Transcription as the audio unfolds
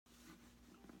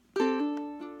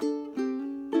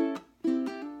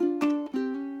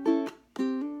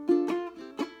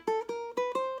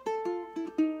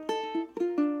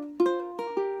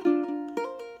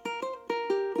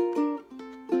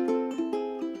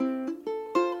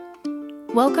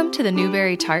Welcome to the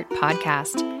Newbery Tart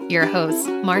Podcast. Your hosts,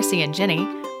 Marcy and Jenny,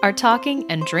 are talking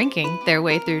and drinking their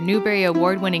way through Newbery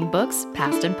Award-winning books,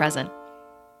 past and present.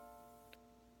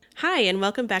 Hi, and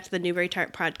welcome back to the Newbery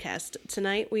Tart Podcast.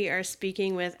 Tonight we are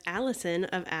speaking with Allison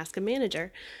of Ask a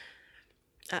Manager.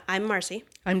 I'm Marcy.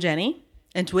 I'm Jenny,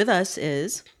 and with us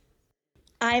is...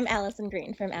 I'm Allison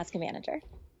Green from Ask a Manager.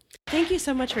 Thank you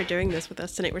so much for doing this with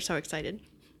us tonight. We're so excited.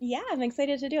 Yeah, I'm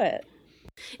excited to do it.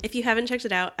 If you haven't checked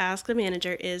it out, Ask the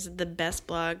Manager is the best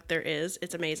blog there is.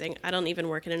 It's amazing. I don't even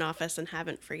work in an office and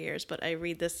haven't for years, but I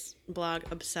read this blog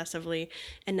obsessively.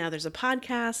 And now there's a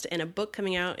podcast and a book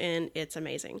coming out, and it's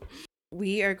amazing.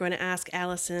 We are going to ask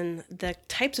Allison the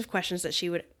types of questions that she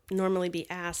would normally be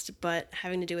asked, but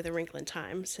having to do with A Wrinkle in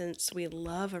Time, since we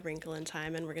love A Wrinkle in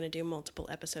Time, and we're going to do multiple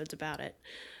episodes about it.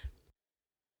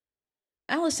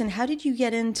 Allison, how did you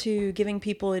get into giving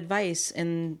people advice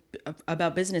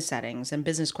about business settings and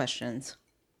business questions?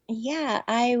 Yeah,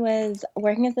 I was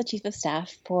working as the chief of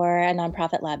staff for a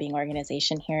nonprofit lobbying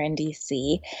organization here in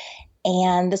DC.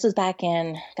 And this was back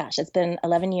in, it's been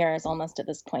 11 years almost at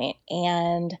this point.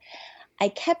 And I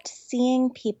kept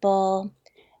seeing people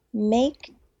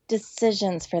make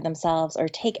decisions for themselves or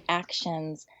take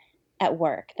actions at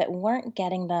work that weren't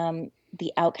getting them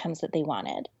the outcomes that they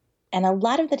wanted. And a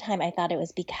lot of the time I thought it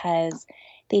was because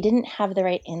they didn't have the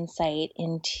right insight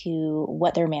into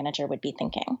what their manager would be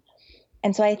thinking.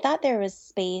 And so I thought there was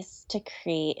space to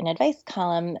create an advice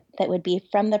column that would be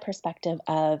from the perspective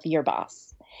of your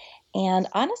boss. And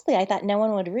honestly, I thought no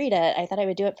one would read it. I thought I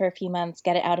would do it for a few months,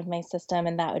 get it out of my system,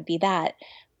 and that would be that.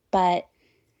 But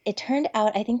it turned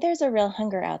out, I think there's a real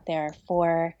hunger out there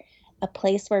for a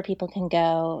place where people can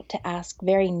go to ask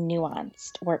very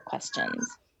nuanced work questions.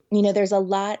 You know, there's a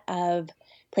lot of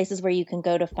places where you can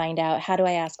go to find out, how do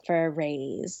I ask for a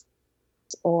raise?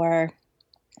 Or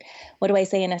what do I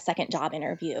say in a second job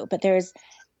interview? But there's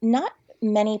not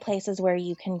many places where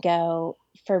you can go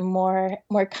for more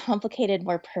complicated,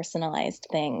 more personalized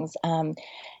things.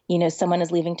 Someone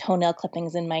is leaving toenail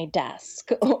clippings in my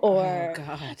desk, or oh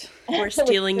God, or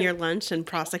stealing your lunch and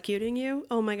prosecuting you.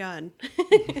 Oh my God.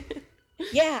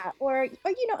 Yeah, or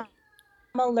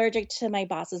I'm allergic to my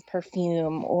boss's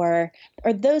perfume, or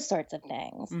those sorts of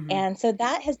things. Mm-hmm. And so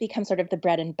that has become sort of the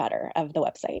bread and butter of the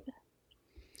website.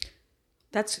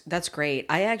 That's great.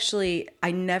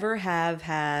 I never have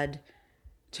had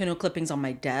toenail clippings on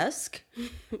my desk,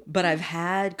 but I've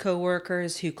had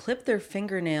coworkers who clip their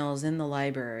fingernails in the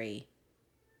library,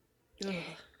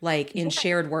 like in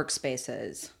shared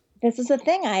workspaces. This is a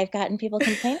thing. I've gotten people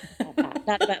complaining about that.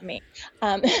 Not about me.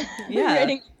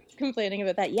 Yeah. Complaining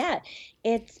about that. Yeah.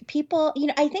 It's people,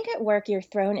 I think at work you're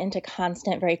thrown into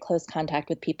constant, very close contact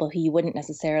with people who you wouldn't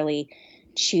necessarily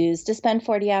choose to spend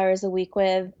 40 hours a week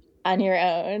with on your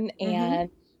own. Mm-hmm. And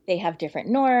they have different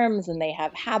norms and they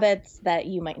have habits that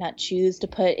you might not choose to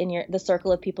put in the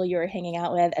circle of people you're hanging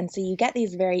out with. And so you get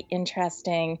these very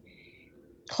interesting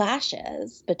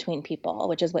clashes between people,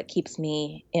 which is what keeps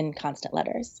me in constant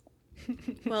letters.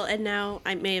 Well, and now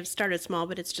I may have started small,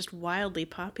 but it's just wildly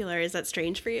popular. Is that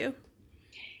strange for you?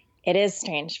 It is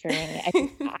strange for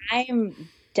me. I'm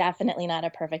definitely not a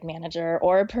perfect manager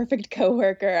or a perfect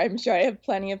coworker. I'm sure I have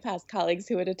plenty of past colleagues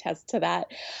who would attest to that.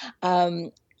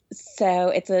 So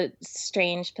it's a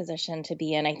strange position to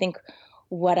be in. I think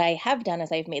what I have done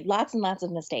is I've made lots and lots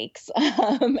of mistakes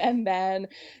and then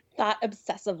thought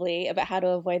obsessively about how to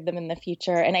avoid them in the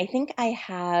future. And I think I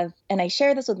have, and I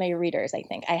share this with my readers, I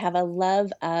think I have a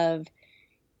love of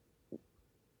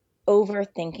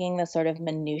overthinking the sort of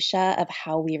minutia of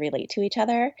how we relate to each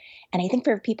other. And I think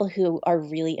for people who are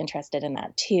really interested in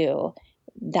that too,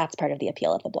 that's part of the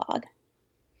appeal of the blog.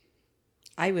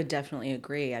 I would definitely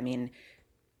agree. I mean,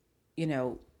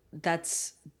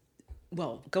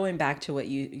 going back to what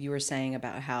you were saying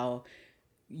about how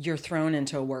you're thrown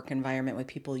into a work environment with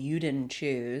people you didn't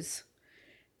choose,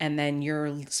 and then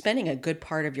you're spending a good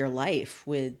part of your life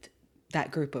with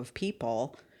that group of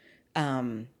people.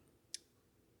 The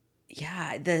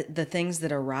things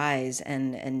that arise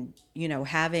and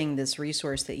having this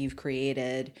resource that you've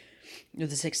created with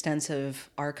this extensive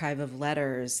archive of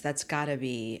letters, that's got to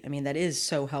be, that is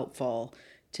so helpful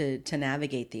to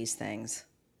navigate these things.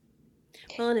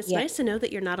 Well, and it's nice to know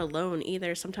that you're not alone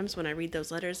either. Sometimes when I read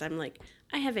those letters, I'm like,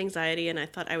 I have anxiety, and I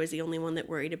thought I was the only one that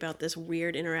worried about this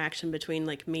weird interaction between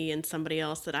like me and somebody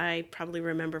else that I probably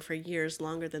remember for years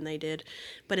longer than they did.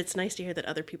 But it's nice to hear that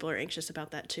other people are anxious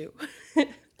about that too.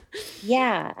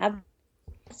 Yeah,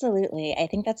 absolutely. I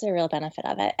think that's a real benefit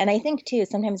of it. And I think too,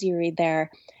 sometimes you read there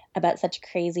about such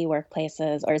crazy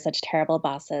workplaces or such terrible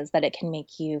bosses that it can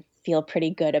make you feel pretty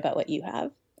good about what you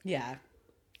have. Yeah.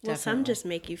 Well, some Definitely. just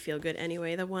make you feel good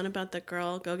anyway. The one about the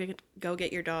girl, go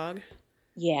get your dog.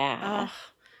 Yeah. Oh,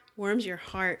 warms your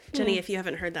heart. Jenny, if you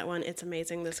haven't heard that one, it's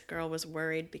amazing. This girl was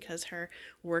worried because her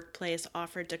workplace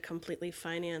offered to completely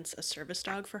finance a service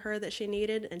dog for her that she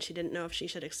needed, and she didn't know if she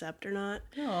should accept or not.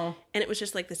 Oh, And it was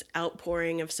just like this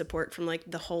outpouring of support from like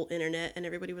the whole internet, and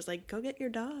everybody was like, go get your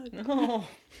dog. oh,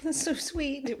 that's so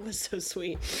sweet. It was so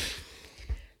sweet.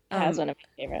 That was one of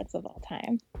my favorites of all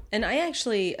time. And I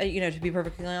actually, to be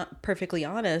perfectly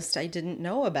honest, I didn't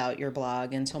know about your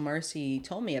blog until Marcy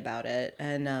told me about it.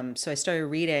 And so I started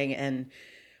reading, and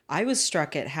I was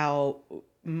struck at how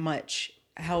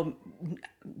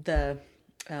the,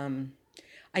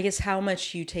 I guess, how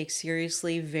much you take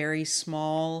seriously very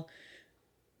small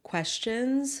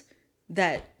questions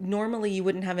that normally you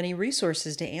wouldn't have any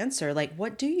resources to answer. Like,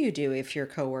 what do you do if your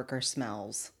coworker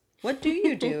smells? What do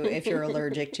you do if you're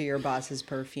allergic to your boss's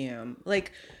perfume?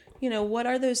 Like, what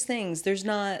are those things? There's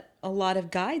not a lot of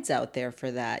guides out there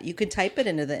for that. You could type it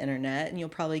into the internet and you'll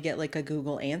probably get like a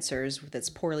Google Answers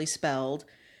that's poorly spelled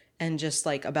and just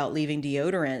like about leaving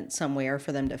deodorant somewhere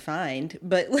for them to find.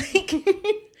 But like,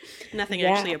 Nothing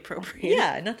actually appropriate.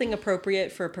 yeah, nothing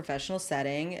appropriate for a professional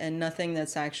setting and nothing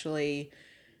that's actually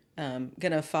going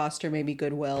to foster maybe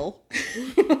goodwill.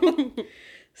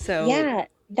 So Yeah,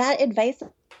 that advice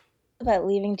about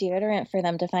leaving deodorant for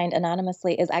them to find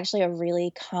anonymously is actually a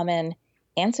really common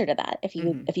answer to that. If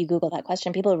you Google that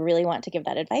question, people really want to give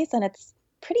that advice, and it's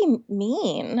pretty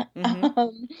mean.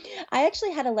 I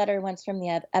actually had a letter once from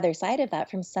the other side of that,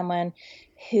 from someone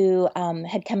who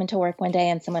had come into work one day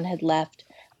and someone had left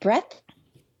breath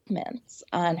mints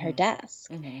on her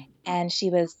desk, and she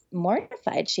was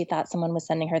mortified. She thought someone was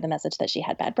sending her the message that she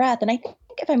had bad breath. And I think,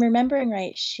 if I'm remembering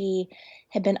right, she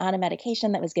had been on a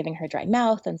medication that was giving her dry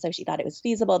mouth, and so she thought it was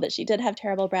feasible that she did have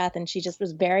terrible breath, and she just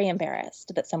was very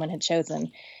embarrassed that someone had chosen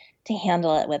to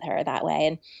handle it with her that way.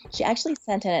 And she actually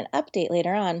sent in an update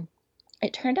later on.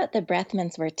 It turned out the breath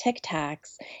mints were Tic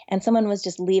Tacs, and someone was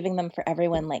just leaving them for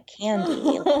everyone like candy.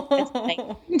 It's a nice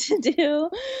thing to do.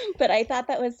 But I thought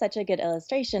that was such a good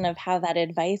illustration of how that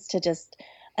advice to just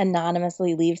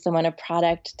anonymously leave someone a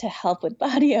product to help with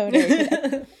body odor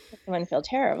could make someone feel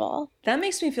terrible. that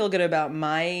makes me feel good about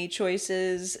my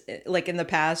choices. Like in the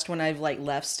past when I've like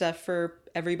left stuff for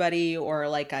everybody or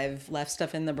like I've left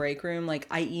stuff in the break room, like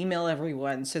I email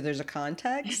everyone so there's a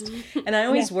context. And I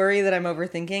always worry that I'm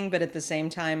overthinking, but at the same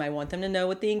time I want them to know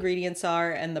what the ingredients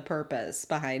are and the purpose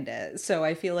behind it. So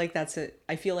I feel like that's it.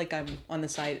 I feel like I'm on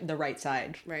the right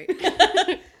side. Right.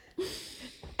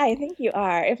 I think you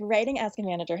are. If writing Ask a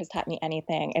Manager has taught me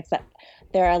anything, it's that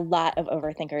there are a lot of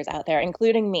overthinkers out there,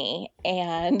 including me,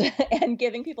 and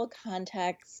giving people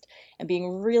context and being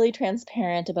really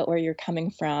transparent about where you're coming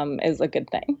from is a good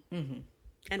thing.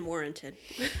 And warranted.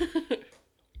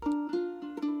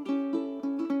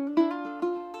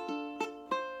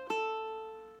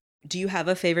 Do you have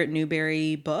a favorite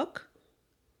Newbery book?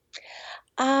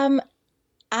 I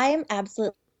am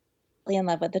absolutely in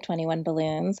love with the 21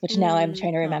 Balloons, which now I'm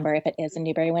trying to remember if it is a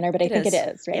Newbery winner, but I think it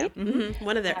is, right?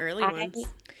 One of the early ones.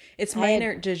 It's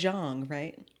Maynard de Jong,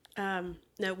 right?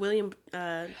 No, William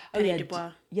Penny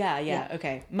Dubois. Yeah.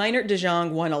 Okay. Maynard de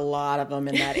Jong won a lot of them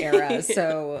in that era.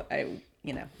 So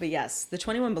but yes, the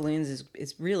 21 Balloons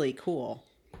is really cool.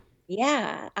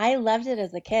 Yeah, I loved it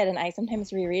as a kid, and I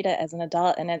sometimes reread it as an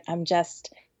adult, and I'm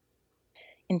just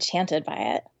enchanted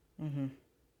by it.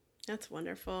 That's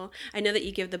wonderful. I know that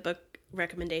you give the book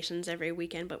recommendations every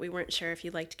weekend, but we weren't sure if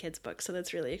you liked kids' books, so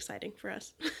that's really exciting for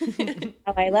us.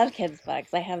 Oh, I love kids'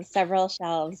 books. I have several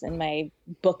shelves in my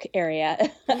book area.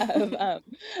 I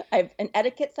have an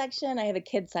etiquette section. I have a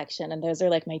kids section, and those are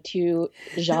like my two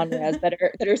genres that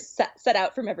are set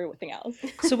out from everything else.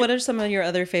 So what are some of your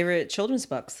other favorite children's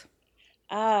books?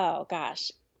 Oh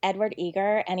gosh, Edward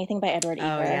Eger. Anything by Edward Eger.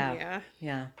 Oh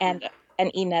yeah.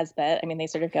 And E. Nesbit. I mean, they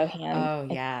sort of go hand. Oh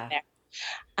yeah.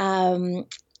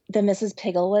 The Mrs.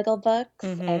 Pigglewiggle books. I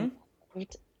don't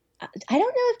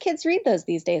know if kids read those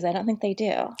these days. I don't think they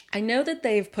do. I know that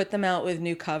they've put them out with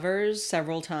new covers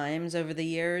several times over the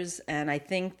years, and I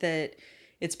think that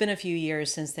it's been a few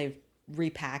years since they've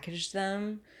repackaged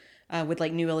them with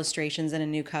like new illustrations and a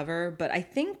new cover. But I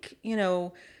think,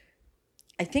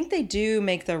 I think they do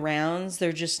make the rounds.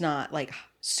 They're just not like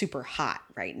super hot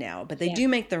right now, but they do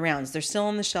make the rounds. They're still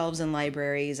on the shelves in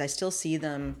libraries. I still see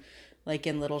them like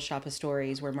in Little Shop of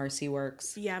Stories where Marcy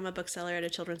works. Yeah, I'm a bookseller at a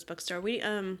children's bookstore. We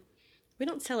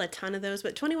don't sell a ton of those,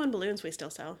 but 21 Balloons we still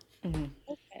sell.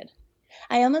 That's good.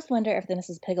 I almost wonder if the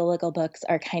Mrs. Pigglewiggle books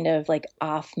are kind of like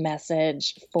off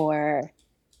message for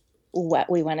what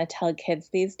we want to tell kids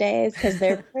these days, because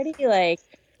they're pretty like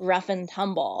rough and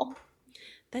tumble.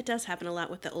 That does happen a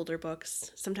lot with the older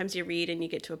books. Sometimes you read and you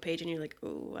get to a page and you're like,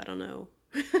 oh, I don't know.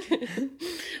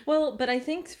 Well, but I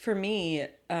think for me,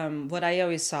 what I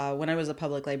always saw when I was a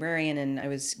public librarian and I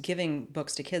was giving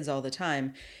books to kids all the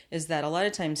time is that a lot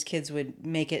of times kids would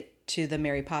make it to the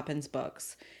Mary Poppins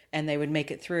books and they would make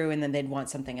it through and then they'd want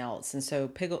something else. And so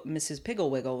Mrs.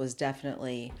 Pigglewiggle was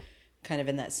definitely kind of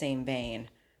in that same vein.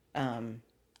 And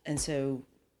so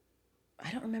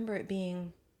I don't remember it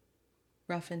being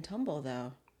rough and tumble,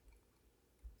 though.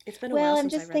 It's been a while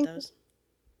since I read those.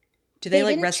 Do they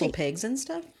like wrestle pigs and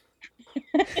stuff?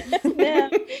 No,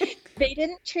 they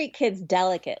didn't treat kids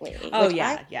delicately. Oh,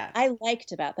 yeah, yeah. I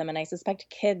liked about them, and I suspect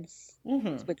kids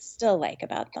would still like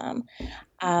about them.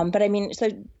 But I mean, so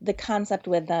the concept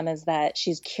with them is that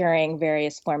she's curing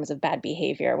various forms of bad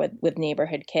behavior with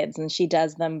neighborhood kids, and she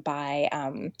does them by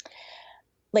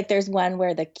like there's one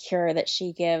where the cure that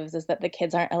she gives is that the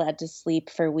kids aren't allowed to sleep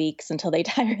for weeks until they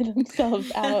tire themselves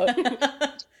out.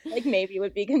 Like maybe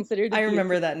would be considered. I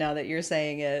remember that now that you're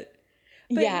saying it.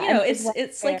 But, yeah, you know,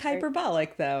 it's like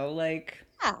hyperbolic though. Like,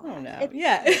 yeah, I don't know.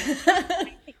 Yeah.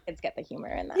 I think kids get the humor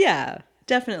in that. Yeah,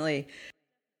 definitely.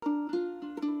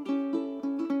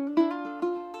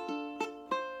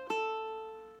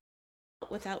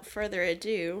 Without further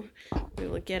ado, we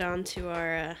will get on to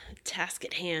our task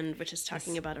at hand, which is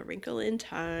talking about A Wrinkle in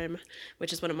Time,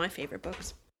 which is one of my favorite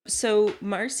books. So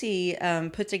Marcy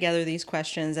put together these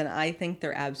questions, and I think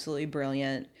they're absolutely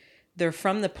brilliant. They're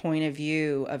from the point of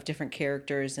view of different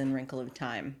characters in Wrinkle of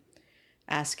Time,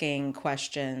 asking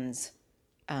questions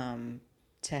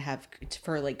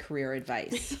for like career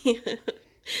advice.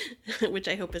 Which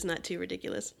I hope is not too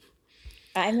ridiculous.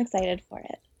 I'm excited for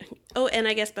it. Oh, and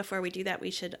I guess before we do that, we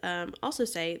should also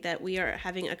say that we are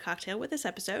having a cocktail with this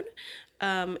episode.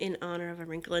 In honor of A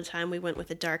Wrinkle in Time, we went with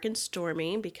a dark and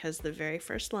stormy because the very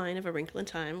first line of A Wrinkle in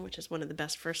Time, which is one of the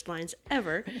best first lines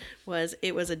ever, was,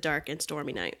 "It was a dark and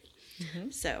stormy night."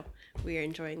 Mm-hmm. So we are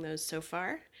enjoying those so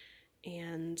far.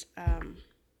 And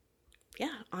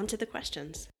on to the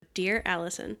questions. Dear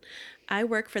Allison, I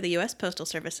work for the U.S. Postal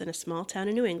Service in a small town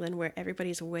in New England where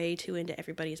everybody's way too into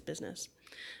everybody's business.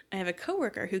 I have a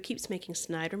coworker who keeps making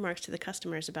snide remarks to the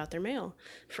customers about their mail.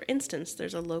 For instance,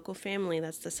 there's a local family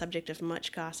that's the subject of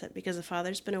much gossip because the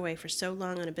father's been away for so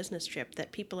long on a business trip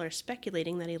that people are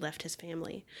speculating that he left his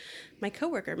family. My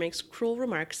coworker makes cruel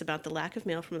remarks about the lack of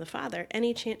mail from the father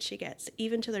any chance she gets,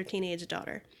 even to their teenage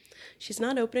daughter. She's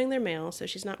not opening their mail, so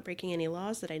she's not breaking any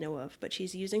laws that I know of, but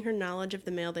she's using her knowledge of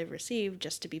the mail they've received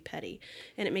just to be petty,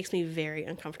 and it makes me very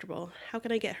uncomfortable. How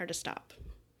can I get her to stop?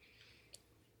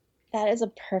 That is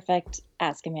a perfect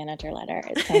Ask a Manager letter.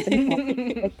 It sounds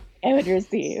exactly like I would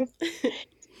receive.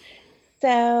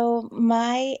 So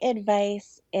my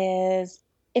advice is,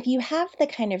 if you have the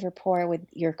kind of rapport with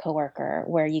your coworker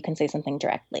where you can say something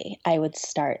directly, I would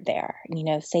start there. You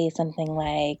know, say something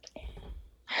like,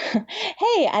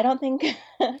 "Hey, I don't think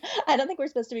we're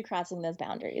supposed to be crossing those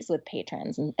boundaries with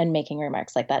patrons and making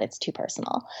remarks like that. It's too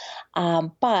personal."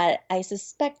 But I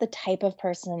suspect the type of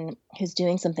person who's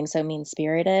doing something so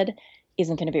mean-spirited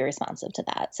isn't going to be responsive to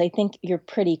that. So I think you're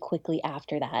pretty quickly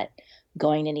after that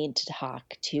going to need to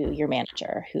talk to your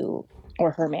manager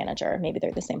or her manager. Maybe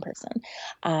they're the same person.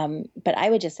 But I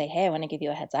would just say, "Hey, I want to give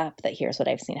you a heads up that here's what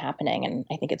I've seen happening. And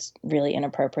I think it's really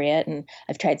inappropriate. And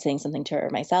I've tried saying something to her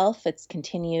myself. It's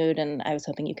continued. And I was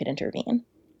hoping you could intervene."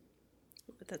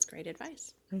 But that's great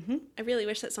advice. Mm-hmm. I really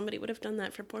wish that somebody would have done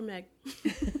that for poor Meg.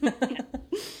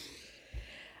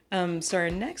 So our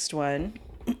next one,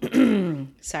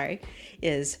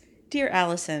 is, "Dear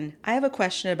Allison, I have a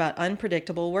question about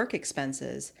unpredictable work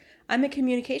expenses. I'm a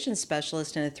communications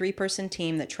specialist in a 3-person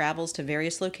team that travels to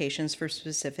various locations for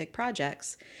specific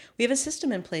projects. We have a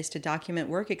system in place to document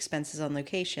work expenses on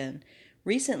location.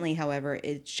 Recently, however,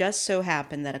 it just so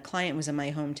happened that a client was in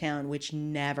my hometown, which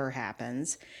never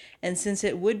happens. And since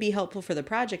it would be helpful for the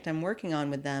project I'm working on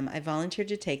with them, I volunteered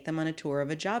to take them on a tour of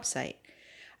a job site.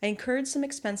 I incurred some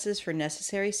expenses for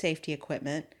necessary safety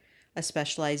equipment, a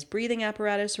specialized breathing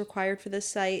apparatus required for this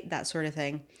site, that sort of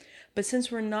thing. But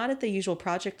since we're not at the usual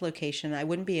project location, I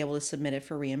wouldn't be able to submit it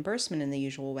for reimbursement in the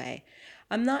usual way.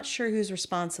 I'm not sure who's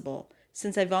responsible.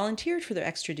 Since I volunteered for the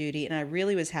extra duty and I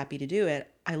really was happy to do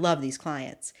it, I love these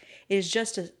clients. Is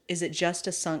it just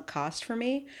a sunk cost for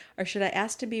me, or should I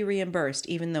ask to be reimbursed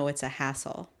even though it's a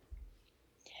hassle?"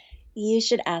 You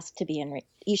should ask to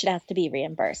be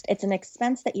reimbursed. It's an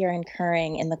expense that you're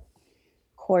incurring in the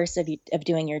course of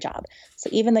doing your job. So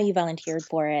even though you volunteered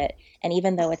for it, and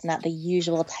even though it's not the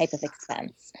usual type of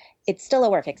expense, it's still a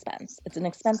work expense. It's an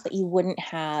expense that you wouldn't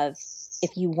have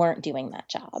if you weren't doing that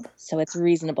job. So it's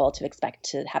reasonable to expect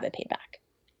to have it paid back.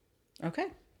 Okay.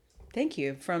 Thank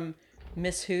you. From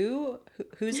Miss Who?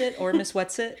 Who's it? Or Miss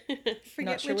What's It?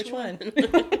 Forget Not sure which one.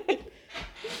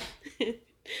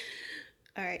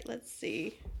 All right, let's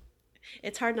see.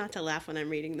 It's hard not to laugh when I'm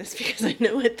reading this because I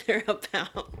know what they're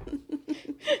about.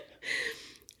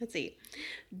 Let's see.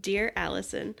 Dear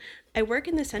Allison, I work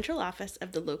in the central office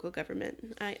of the local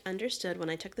government. I understood when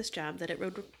I took this job that it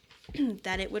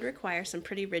would require some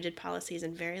pretty rigid policies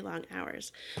and very long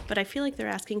hours, but I feel like they're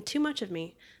asking too much of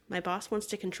me. My boss wants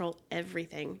to control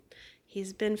everything.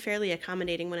 He's been fairly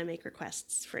accommodating when I make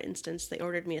requests. For instance, they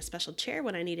ordered me a special chair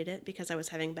when I needed it because I was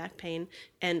having back pain,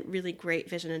 and really great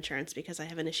vision insurance because I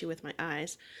have an issue with my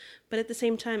eyes. But at the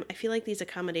same time, I feel like these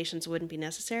accommodations wouldn't be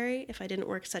necessary if I didn't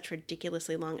work such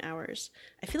ridiculously long hours.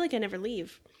 I feel like I never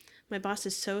leave. My boss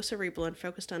is so cerebral and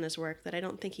focused on his work that I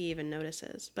don't think he even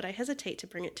notices, but I hesitate to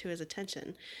bring it to his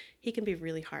attention. He can be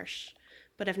really harsh.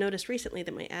 But I've noticed recently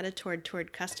that my attitude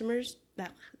toward customers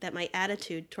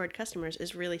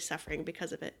is really suffering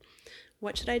because of it.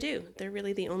 What should I do? They're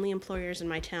really the only employers in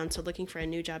my town, so looking for a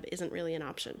new job isn't really an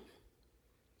option.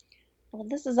 Well,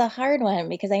 this is a hard one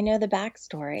because I know the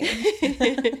backstory.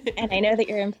 And I know that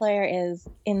your employer is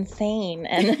insane.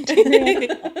 And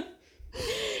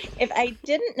if I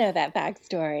didn't know that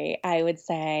backstory, I would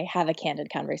say have a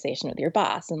candid conversation with your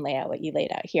boss and lay out what you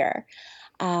laid out here.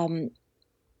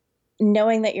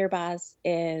 Knowing that your boss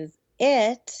is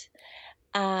it,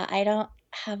 I don't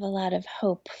have a lot of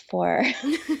hope for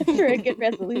for a good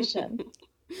resolution.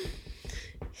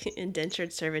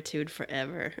 Indentured servitude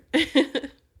forever.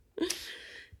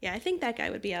 Yeah, I think that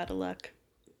guy would be out of luck.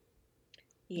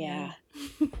 Yeah.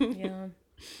 Yeah.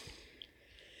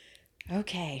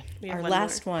 Okay, our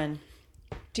last one.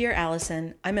 Dear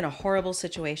Allison, I'm in a horrible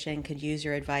situation, could use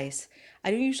your advice.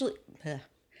 I don't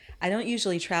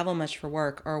usually travel much for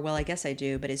work, or well, I guess I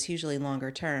do, but it's usually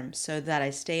longer term, so that I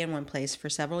stay in one place for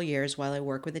several years while I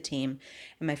work with a team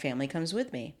and my family comes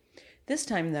with me. This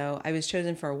time, though, I was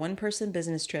chosen for a one-person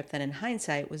business trip that in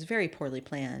hindsight was very poorly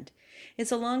planned.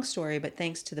 It's a long story, but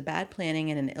thanks to the bad planning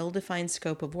and an ill-defined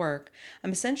scope of work,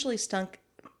 I'm essentially stuck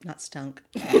in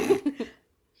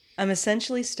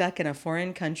a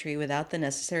foreign country without the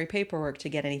necessary paperwork to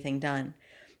get anything done.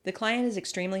 The client is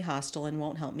extremely hostile and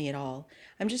won't help me at all.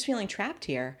 I'm just feeling trapped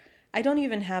here. I don't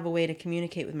even have a way to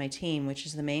communicate with my team, which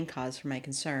is the main cause for my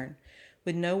concern.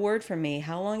 With no word from me,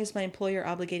 how long is my employer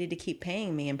obligated to keep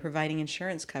paying me and providing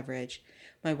insurance coverage?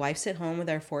 My wife's at home with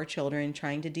our 4 children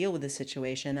trying to deal with the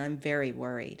situation. I'm very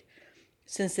worried.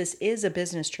 Since this is a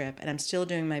business trip and I'm still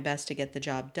doing my best to get the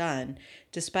job done,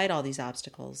 despite all these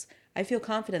obstacles, I feel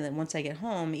confident that once I get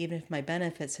home, even if my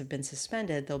benefits have been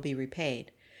suspended, they'll be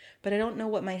repaid. But I don't know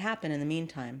what might happen in the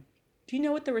meantime. Do you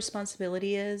know what the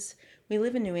responsibility is? We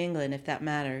live in New England, if that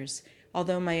matters,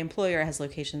 although my employer has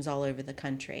locations all over the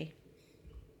country.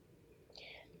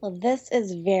 Well, this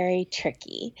is very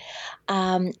tricky.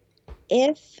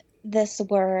 If this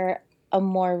were a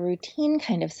more routine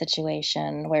kind of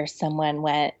situation where someone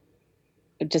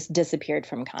just disappeared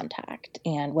from contact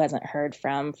and wasn't heard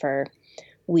from for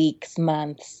weeks,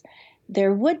 months,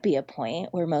 there would be a point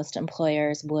where most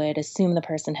employers would assume the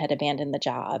person had abandoned the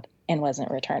job and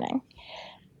wasn't returning.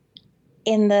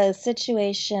 In the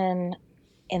situation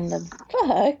in the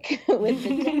book with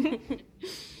the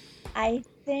I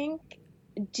think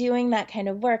doing that kind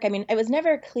of work, I mean, it was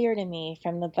never clear to me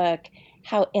from the book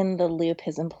how in the loop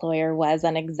his employer was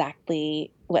on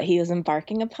exactly what he was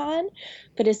embarking upon.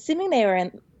 But assuming they were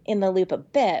in the loop a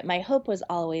bit, my hope was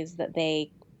always that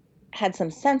they had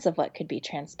some sense of what could be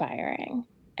transpiring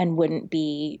and wouldn't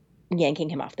be yanking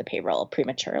him off the payroll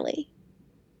prematurely.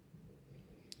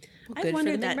 I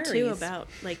wondered that too about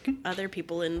like other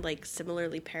people in like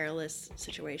similarly perilous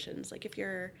situations. Like if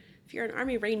you're an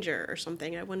Army Ranger or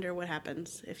something, I wonder what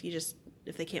happens if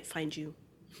they can't find you.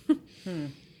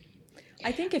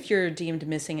 I think if you're deemed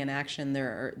missing in action,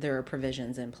 there are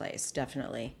provisions in place,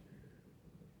 definitely.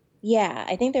 Yeah,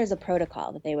 I think there's a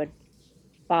protocol that they would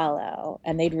follow,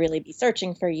 and they'd really be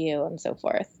searching for you and so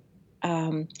forth.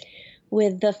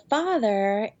 With the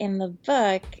father in the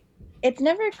book, it's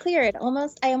never clear. I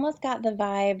almost got the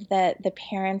vibe that the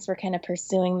parents were kind of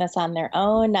pursuing this on their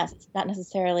own, not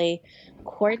necessarily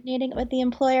coordinating it with the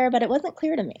employer, but it wasn't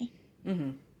clear to me.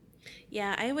 Mm-hmm.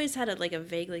 Yeah, I always had a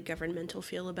vaguely governmental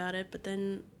feel about it, but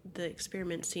then the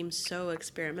experiment seems so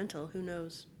experimental. Who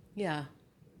knows? Yeah.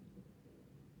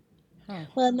 Huh.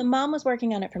 Well, and the mom was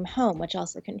working on it from home, which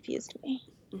also confused me.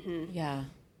 Mm-hmm. Yeah.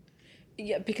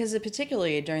 Yeah, because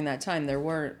particularly during that time, there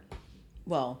weren't,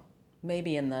 well,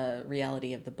 maybe in the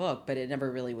reality of the book, but it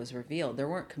never really was revealed. There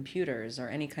weren't computers or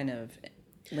any kind of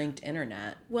linked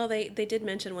internet. Well, they did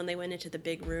mention when they went into the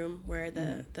big room where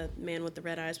the man with the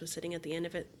red eyes was sitting at the end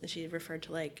of it, that she referred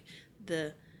to like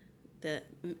the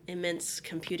immense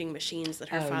computing machines that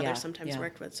her father sometimes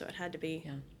worked with. So it had to be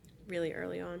really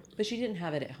early on. But she didn't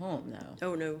have it at home, though.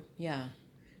 Oh, no. Yeah.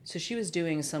 So she was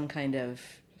doing some kind of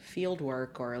field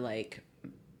work or like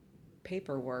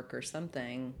paperwork or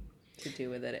something to do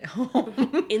with it at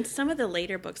home. In some of the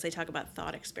later books, they talk about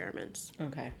thought experiments.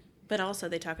 Okay. But also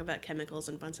they talk about chemicals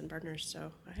and Bunsen burners,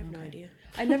 so I have no idea.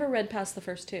 I never read past the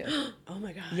first two. Oh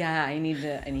my god. Yeah, I need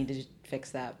to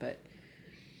fix that. But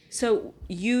so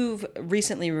you've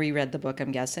recently reread the book,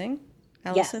 I'm guessing,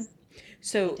 Allison? Yes.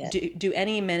 So do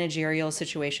any managerial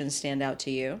situations stand out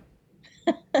to you?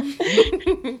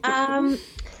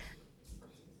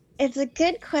 It's a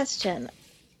good question.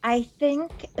 I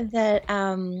think that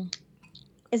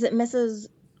is it Mrs.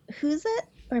 Who's It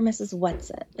or Mrs. What's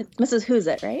It? It's Mrs. Who's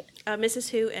It, right? Mrs.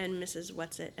 Who and Mrs.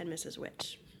 What's It and Mrs.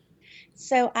 Which.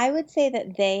 So I would say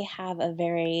that they have a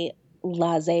very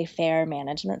laissez-faire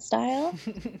management style,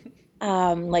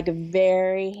 like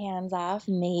very hands-off,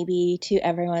 maybe to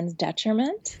everyone's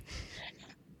detriment.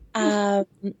 That's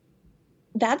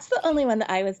the only one that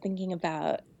I was thinking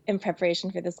about in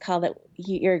preparation for this call that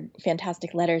your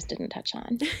fantastic letters didn't touch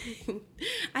on.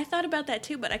 I thought about that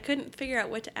too, but I couldn't figure out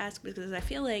what to ask because I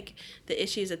feel like the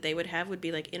issues that they would have would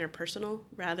be like interpersonal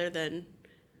rather than,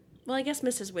 well, I guess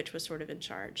Mrs. Witch was sort of in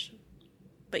charge.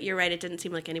 But you're right, it didn't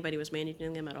seem like anybody was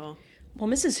managing them at all. Well,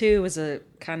 Mrs. Who was a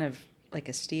kind of like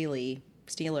a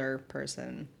stealer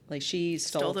person. Like she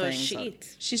stole those things.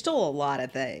 sheets. She stole a lot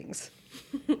of things.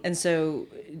 And so,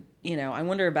 I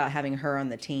wonder about having her on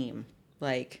the team.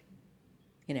 Like,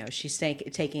 she's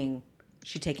taking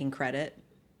credit.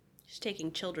 She's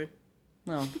taking children.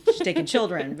 Well, she's taking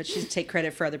children, but she's take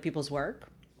credit for other people's work.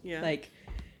 Yeah. Like,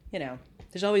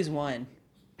 there's always one.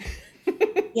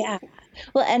 Yeah.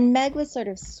 Well, and Meg was sort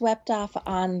of swept off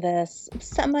on this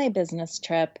semi-business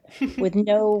trip with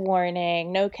no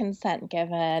warning, no consent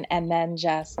given, and then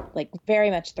just like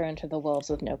very much thrown to the wolves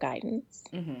with no guidance.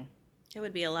 Mm-hmm. It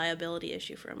would be a liability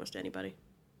issue for almost anybody.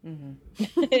 Mm-hmm.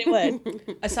 It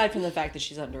would. Aside from the fact that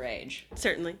she's underage.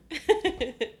 Certainly.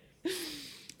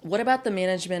 What about the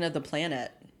management of the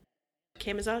planet?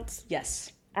 Camazotz?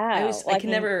 Yes. Oh,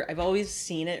 I've always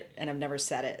seen it and I've never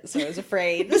said it, so I was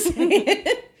afraid to say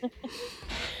it.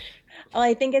 Well,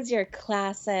 I think it's your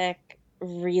classic,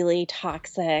 really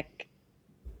toxic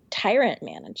tyrant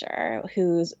manager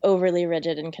who's overly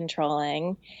rigid and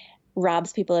controlling,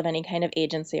 robs people of any kind of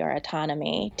agency or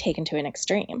autonomy, taken to an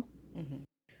extreme. Mm-hmm.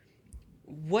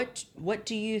 What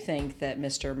do you think that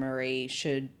Mr. Murray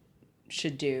should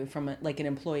do from an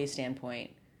employee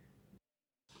standpoint?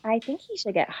 I think he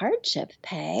should get hardship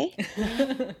pay.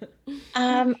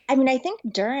 I think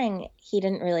during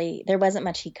there wasn't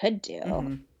much he could do.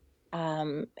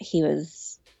 Mm-hmm. He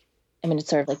was, it's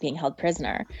sort of like being held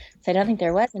prisoner. So I don't think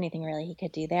there was anything really he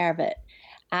could do there. But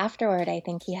afterward, I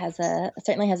think he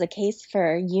certainly has a case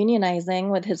for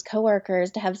unionizing with his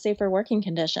coworkers to have safer working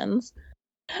conditions.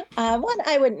 One,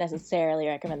 I wouldn't necessarily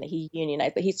recommend that he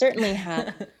unionize, but he certainly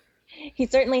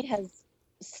has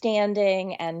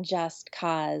standing and just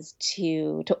cause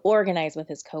to organize with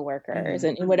his coworkers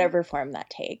in whatever form that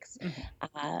takes,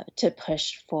 to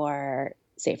push for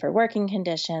safer working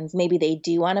conditions. Maybe they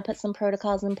do want to put some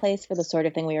protocols in place for the sort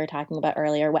of thing we were talking about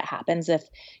earlier. What happens if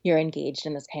you're engaged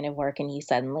in this kind of work and you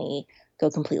suddenly go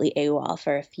completely AWOL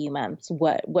for a few months?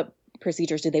 What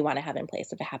procedures do they want to have in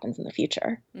place if it happens in the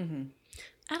future? Mm-hmm.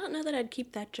 I don't know that I'd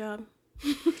keep that job.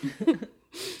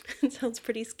 It sounds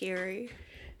pretty scary.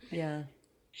 Yeah.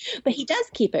 But he does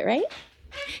keep it, right?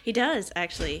 He does,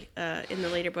 actually. In the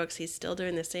later books, he's still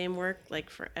doing the same work, like,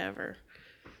 forever.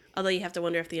 Although you have to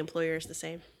wonder if the employer is the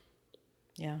same.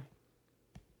 Yeah.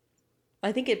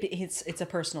 I think it's a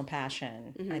personal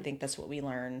passion. Mm-hmm. I think that's what we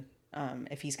learn.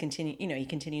 If he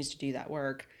continues to do that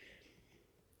work,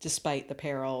 despite the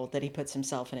peril that he puts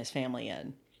himself and his family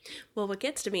in. Well, what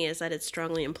gets to me is that it's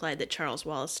strongly implied that Charles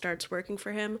Wallace starts working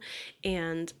for him,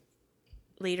 and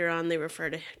later on they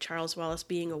refer to Charles Wallace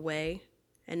being away,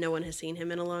 and no one has seen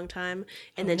him in a long time.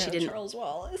 And she didn't. Charles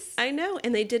Wallace. I know,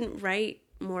 and they didn't write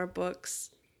more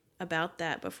books about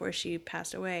that before she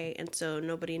passed away, and so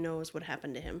nobody knows what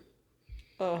happened to him.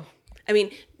 Oh. I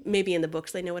mean, maybe in the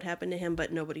books they know what happened to him,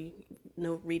 but no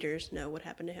readers know what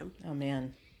happened to him. Oh,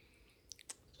 man.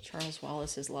 Charles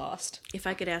Wallace is lost. If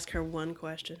I could ask her one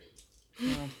question.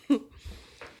 Yeah.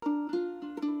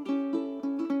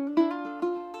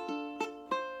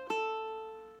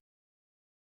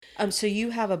 So you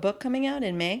have a book coming out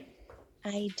in May?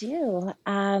 I do.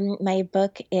 My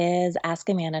book is Ask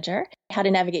a Manager: How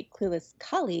to Navigate Clueless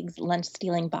Colleagues, Lunch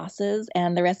Stealing Bosses,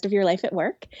 and the Rest of Your Life at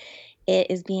Work.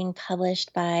 It is being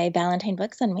published by Ballantine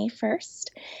Books on May 1st,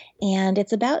 and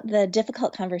it's about the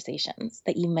difficult conversations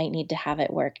that you might need to have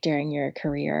at work during your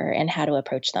career and how to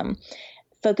approach them,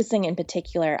 focusing in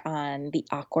particular on the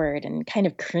awkward and kind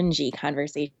of cringy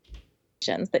conversations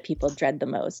that people dread the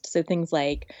most. So things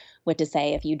like what to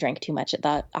say if you drank too much at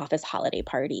the office holiday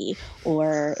party,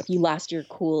 or if you lost your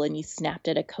cool and you snapped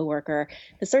at a coworker,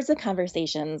 the sorts of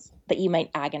conversations that you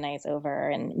might agonize over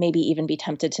and maybe even be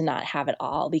tempted to not have at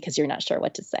all because you're not sure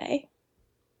what to say.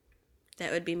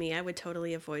 That would be me. I would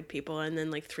totally avoid people and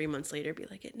then like 3 months later be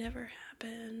like, it never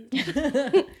happened.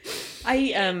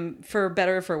 For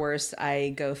better or for worse,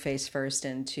 I go face first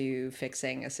into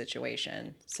fixing a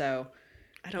situation. So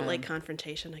I don't like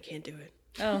confrontation. I can't do it.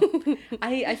 Oh,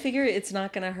 I figure it's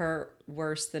not going to hurt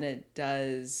worse than it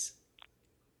does.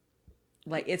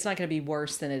 Like, it's not going to be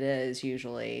worse than it is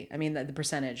usually. I mean, the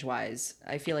percentage wise,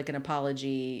 I feel like an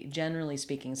apology, generally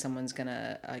speaking, someone's going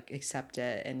to accept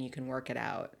it and you can work it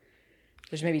out.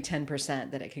 There's maybe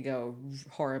 10% that it could go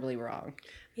horribly wrong.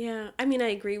 Yeah. I mean, I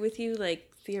agree with you, like,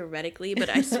 theoretically, but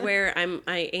I swear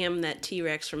I am that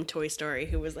T-Rex from Toy Story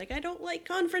who was like, I don't like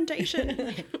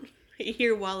confrontation. I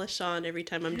hear Wallace Shawn every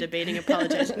time I'm debating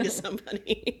apologizing to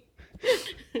somebody.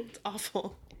 It's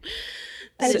awful.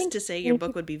 Just to say your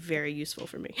book would be very useful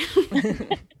for me.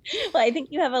 Well, I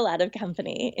think you have a lot of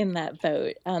company in that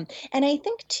boat. And I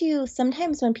think, too,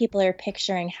 sometimes when people are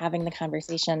picturing having the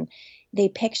conversation, they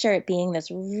picture it being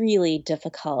this really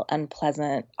difficult,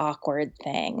 unpleasant, awkward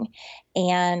thing.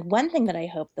 And one thing that I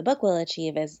hope the book will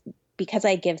achieve is, because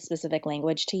I give specific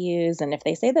language to use, and if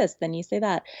they say this, then you say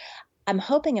that, I'm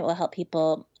hoping it will help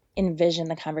people envision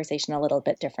the conversation a little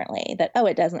bit differently. That,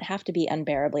 it doesn't have to be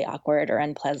unbearably awkward or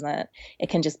unpleasant. It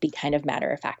can just be kind of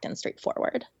matter of fact and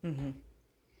straightforward. Mm-hmm.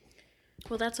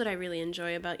 Well, that's what I really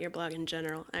enjoy about your blog in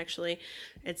general, actually.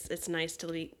 It's nice to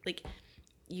be, like,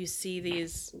 you see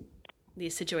these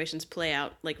situations play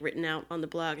out, like, written out on the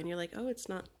blog, and you're like, oh, it's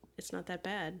not that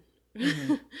bad.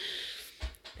 Mm-hmm.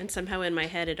 And somehow in my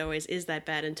head it always is that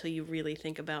bad until you really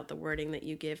think about the wording that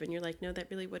you give, and you're like, no, that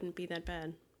really wouldn't be that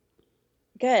bad.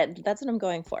 Good. That's what I'm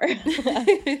going for.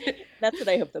 That's what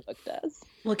I hope the book does.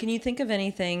 Well, can you think of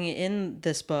anything in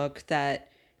this book that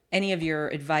any of your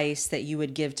advice that you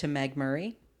would give to Meg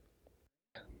Murray?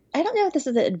 I don't know if this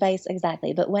is advice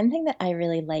exactly, but one thing that I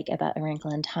really like about A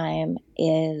Wrinkle in Time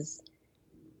is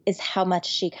how much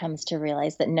she comes to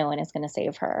realize that no one is going to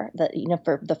save her. That,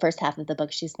 for the first half of the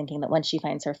book, she's thinking that once she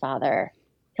finds her father,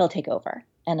 he'll take over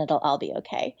and it'll all be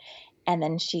okay. And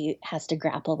then she has to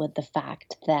grapple with the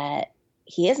fact that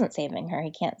he isn't saving her.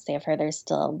 He can't save her. There's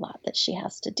still a lot that she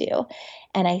has to do.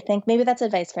 And I think maybe that's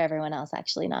advice for everyone else,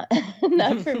 actually, not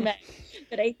for Meg.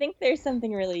 But I think there's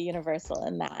something really universal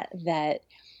in that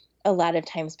a lot of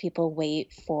times people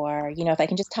wait for, if I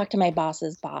can just talk to my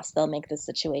boss's boss, they'll make this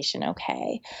situation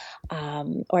okay.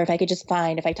 Or if I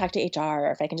talk to HR,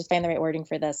 or if I can just find the right wording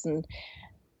for this. And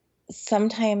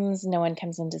sometimes no one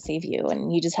comes in to save you,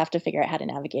 and you just have to figure out how to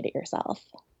navigate it yourself.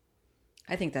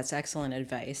 I think that's excellent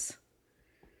advice.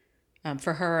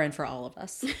 For her and for all of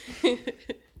us.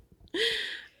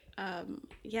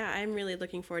 Yeah, I'm really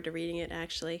looking forward to reading it,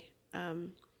 actually.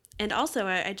 And also,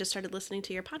 I just started listening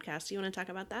to your podcast. Do you want to talk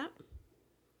about that?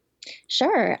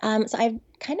 Sure. So I've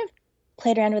kind of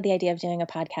played around with the idea of doing a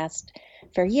podcast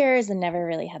for years and never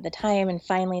really had the time. And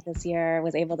finally this year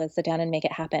was able to sit down and make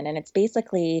it happen. And it's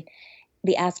basically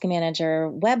the Ask a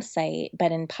Manager website,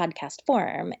 but in podcast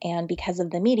form. And because of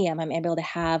the medium, I'm able to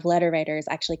have letter writers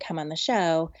actually come on the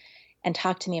show and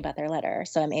talk to me about their letter.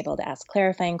 So I'm able to ask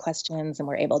clarifying questions, and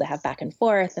we're able to have back and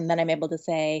forth. And then I'm able to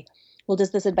say, well,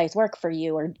 does this advice work for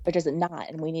you, or does it not?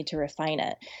 And we need to refine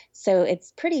it. So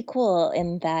it's pretty cool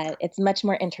in that it's much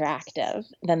more interactive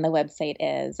than the website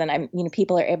is. And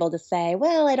people are able to say,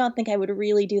 well, I don't think I would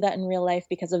really do that in real life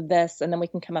because of this. And then we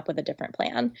can come up with a different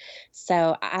plan.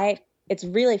 So it's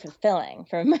really fulfilling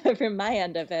from my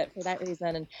end of it for that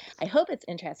reason. And I hope it's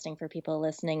interesting for people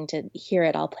listening to hear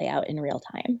it all play out in real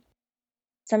time.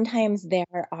 Sometimes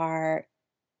there are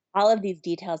all of these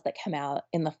details that come out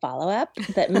in the follow-up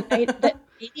that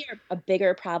maybe are a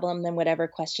bigger problem than whatever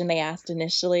question they asked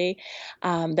initially,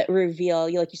 that reveal,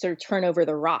 you sort of turn over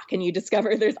the rock and you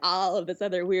discover there's all of this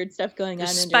other weird stuff going on.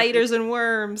 Spiders and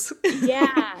worms.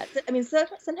 Yeah. I mean, so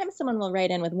sometimes someone will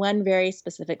write in with one very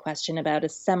specific question about a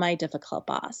semi-difficult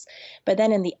boss, but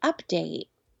then in the update,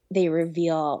 they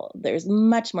reveal there's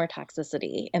much more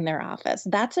toxicity in their office.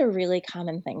 That's a really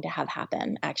common thing to have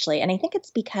happen, actually. And I think it's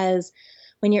because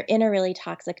when you're in a really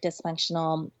toxic,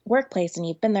 dysfunctional workplace and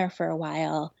you've been there for a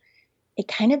while, it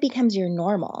kind of becomes your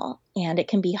normal. And it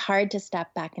can be hard to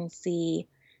step back and see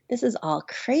this is all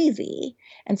crazy.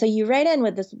 And so you write in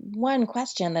with this one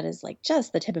question that is like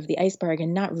just the tip of the iceberg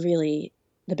and not really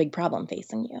the big problem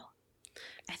facing you.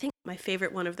 I think my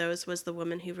favorite one of those was the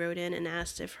woman who wrote in and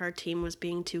asked if her team was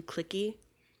being too cliquey.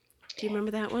 Do you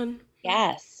remember that one?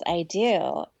 Yes, I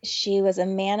do. She was a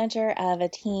manager of a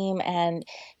team, and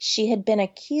she had been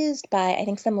accused by, I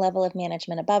think, some level of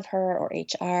management above her or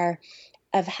HR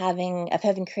of having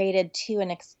created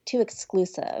too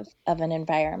exclusive of an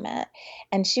environment.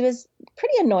 And she was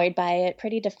pretty annoyed by it,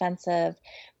 pretty defensive.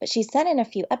 But she sent in a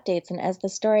few updates, and as the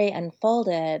story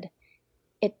unfolded,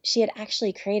 she had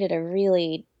actually created a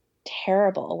really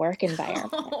terrible work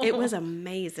environment. It was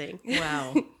amazing.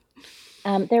 Wow.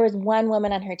 There was one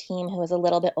woman on her team who was a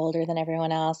little bit older than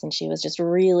everyone else, and she was just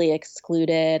really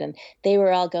excluded. And they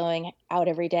were all going out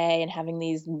every day and having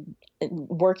these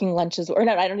working lunches, or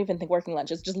not, I don't even think working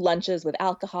lunches, just lunches with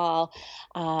alcohol.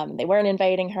 They weren't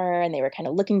inviting her, and they were kind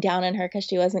of looking down on her because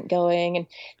she wasn't going. And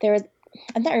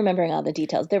I'm not remembering all the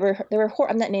details.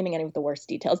 I'm not naming any of the worst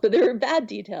details, but there were bad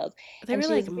details. They were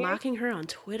like mocking her on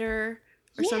Twitter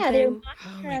or something. Yeah, they were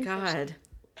mocking her Oh my God.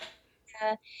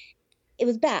 It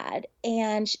was bad.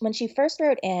 And when she first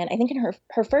wrote in, I think in her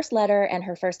first letter and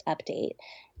her first update,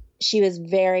 she was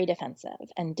very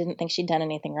defensive and didn't think she'd done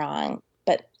anything wrong.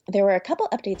 But there were a couple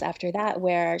updates after that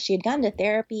where she had gone to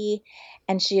therapy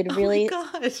and she had really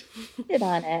did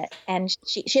on it. And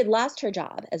she had lost her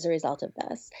job as a result of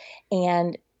this.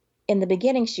 And in the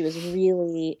beginning, she was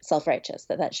really self-righteous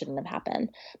that shouldn't have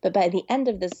happened. But by the end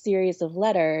of this series of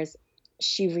letters,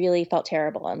 she really felt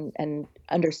terrible and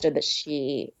understood that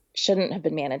she shouldn't have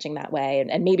been managing that way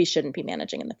and maybe shouldn't be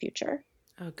managing in the future.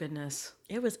 Oh, goodness.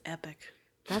 It was epic.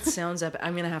 That sounds epic.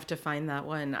 I'm going to have to find that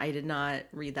one. I did not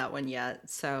read that one yet.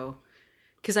 So,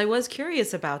 because I was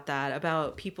curious about that,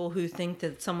 about people who think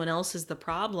that someone else is the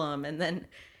problem. And then,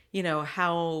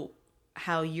 how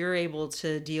you're able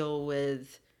to deal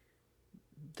with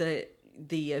the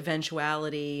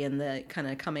eventuality and the kind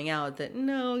of coming out that,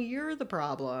 no, you're the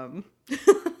problem.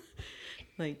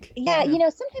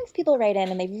 Sometimes people write in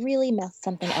and they really mess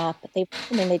something up. They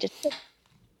just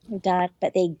done,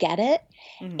 but they get it.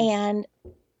 Mm-hmm. And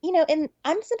and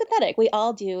I'm sympathetic. We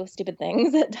all do stupid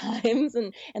things at times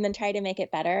and then try to make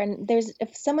it better. And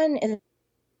if someone is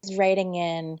writing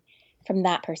in from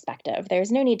that perspective,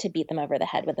 there's no need to beat them over the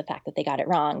head with the fact that they got it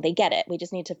wrong. They get it. We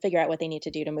just need to figure out what they need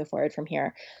to do to move forward from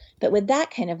here. But with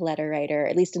that kind of letter writer,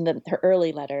 at least in her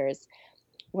early letters,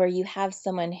 where you have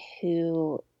someone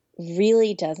who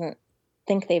really doesn't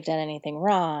think they've done anything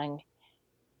wrong.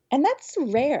 And that's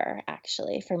rare,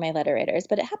 actually, for my letter writers,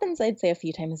 but it happens, I'd say, a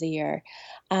few times a year.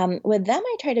 With them,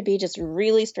 I try to be just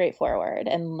really straightforward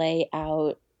and lay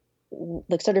out,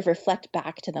 sort of reflect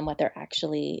back to them what they're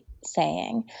actually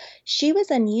saying. She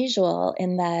was unusual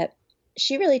in that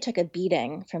she really took a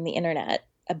beating from the internet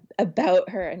about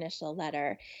her initial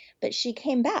letter, but she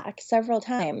came back several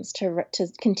times to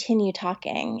continue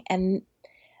talking. And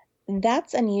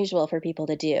that's unusual for people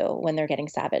to do when they're getting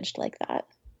savaged like that.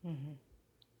 Mm-hmm.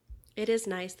 It is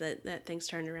nice that things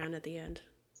turned around at the end.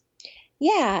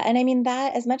 Yeah. And I mean,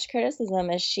 that as much criticism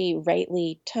as she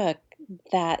rightly took,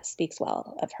 that speaks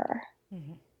well of her.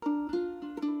 Mm-hmm.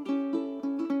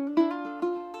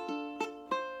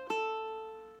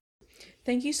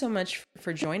 Thank you so much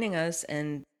for joining us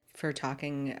and for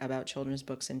talking about children's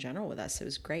books in general with us. It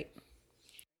was great.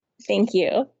 Thank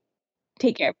you.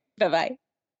 Take care. Bye-bye.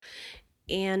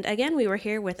 And again, we were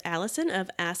here with Allison of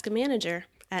Ask a Manager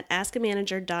at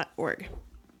askamanager.org.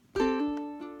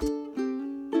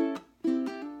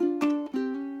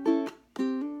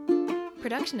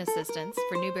 Production assistance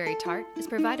for Newbery Tart is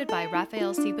provided by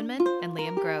Raphael Siebenman and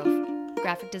Liam Grove.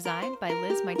 Graphic design by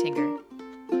Liz Meitinger.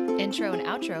 Intro and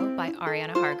outro by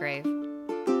Ariana Hargrave.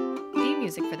 Theme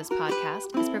music for this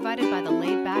podcast is provided by the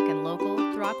laid-back and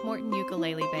local Throckmorton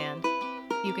Ukulele Band.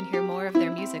 You can hear more of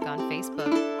their music on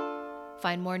Facebook.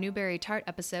 Find more Newbery Tart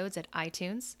episodes at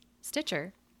iTunes,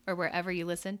 Stitcher, or wherever you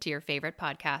listen to your favorite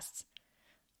podcasts.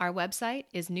 Our website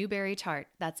is Newbery Tart.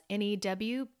 That's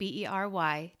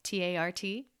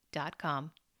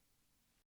NEWBERYTART.com.